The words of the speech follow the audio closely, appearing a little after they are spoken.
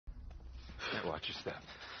right, watch your step.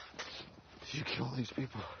 Did you kill these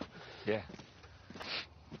people? Yeah.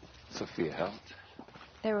 Sofia helped.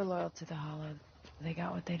 They were loyal to the Hollow. They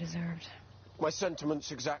got what they deserved. My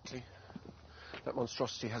sentiments exactly. That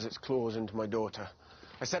monstrosity has its claws into my daughter.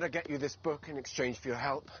 I said I'd get you this book in exchange for your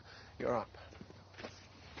help. You're up.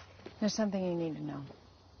 There's something you need to know.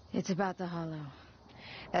 It's about the Hollow.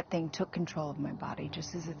 That thing took control of my body,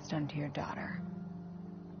 just as it's done to your daughter.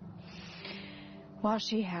 While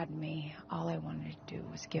she had me, all I wanted to do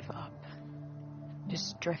was give up.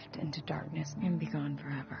 Just drift into darkness and be gone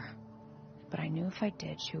forever. But I knew if I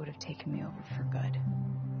did, she would have taken me over for good.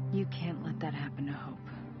 You can't let that happen to Hope.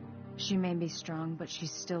 She may be strong, but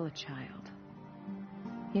she's still a child.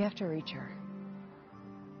 You have to reach her,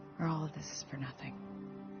 or all of this is for nothing.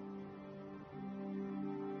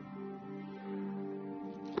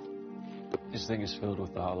 This thing is filled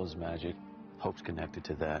with the Hollow's magic. Hope's connected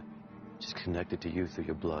to that. She's connected to you through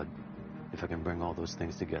your blood. If I can bring all those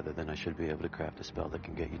things together, then I should be able to craft a spell that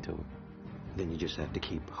can get you to her. Then you just have to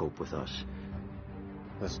keep Hope with us.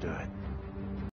 Let's do it.